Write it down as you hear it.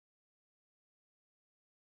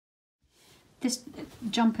This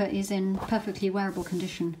jumper is in perfectly wearable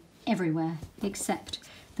condition everywhere, except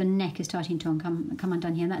the neck is starting to come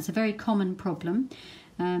undone here, and that's a very common problem.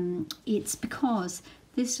 It's because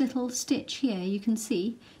this little stitch here, you can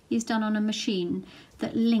see, is done on a machine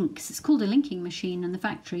that links. It's called a linking machine in the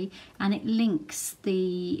factory, and it links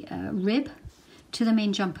the rib to the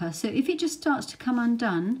main jumper. So if it just starts to come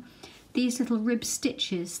undone, these little rib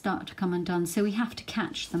stitches start to come undone, so we have to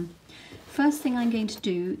catch them. First thing I'm going to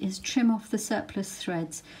do is trim off the surplus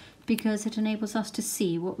threads, because it enables us to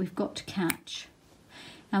see what we've got to catch.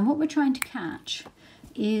 And what we're trying to catch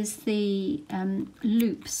is the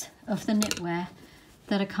loops of the knitwear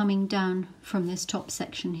that are coming down from this top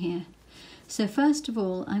section here. So first of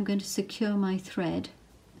all, I'm going to secure my thread.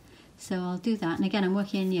 So I'll do that, and again I'm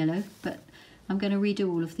working in yellow, but I'm going to redo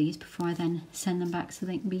all of these before I then send them back so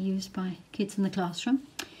they can be used by kids in the classroom.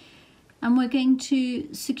 And we're going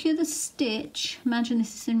to secure the stitch. Imagine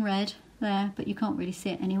this is in red there, but you can't really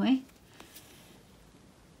see it anyway.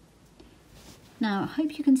 Now, I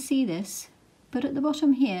hope you can see this, but at the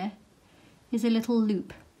bottom here is a little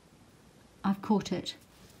loop. I've caught it.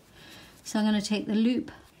 So I'm going to take the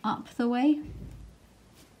loop up the way,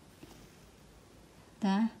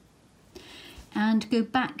 there, and go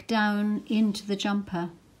back down into the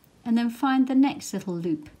jumper, and then find the next little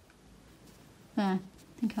loop. There,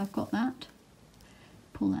 I think I've got that.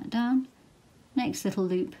 Pull that down. Next little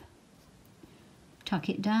loop. Tuck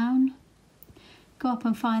it down. Go up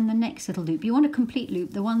and find the next little loop. You want a complete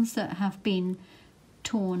loop. The ones that have been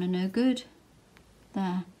torn are no good.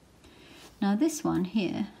 There. Now this one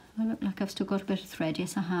here, I look like I've still got a bit of thread.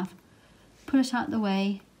 Yes, I have. Pull it out the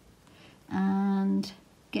way and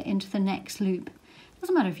get into the next loop.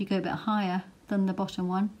 Doesn't matter if you go a bit higher than the bottom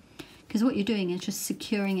one, because what you're doing is just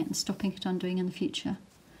securing it and stopping it undoing in the future.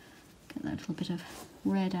 Get that little bit of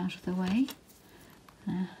red out of the way.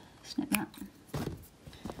 There, snip that.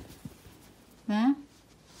 There.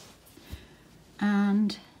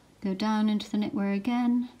 And go down into the knitwear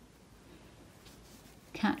again.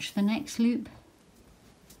 Catch the next loop.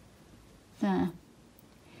 There.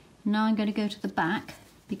 Now I'm going to go to the back,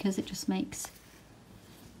 because it just makes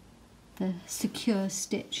the secure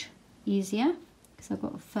stitch easier, because I've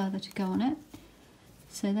got further to go on it.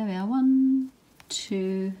 So there we are, 1,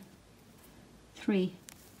 2, 3.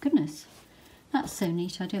 Goodness, that's so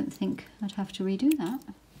neat. I don't think I'd have to redo that.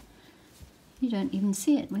 You don't even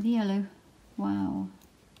see it with yellow. Wow.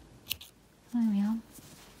 There we are.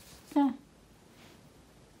 There.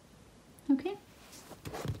 Okay.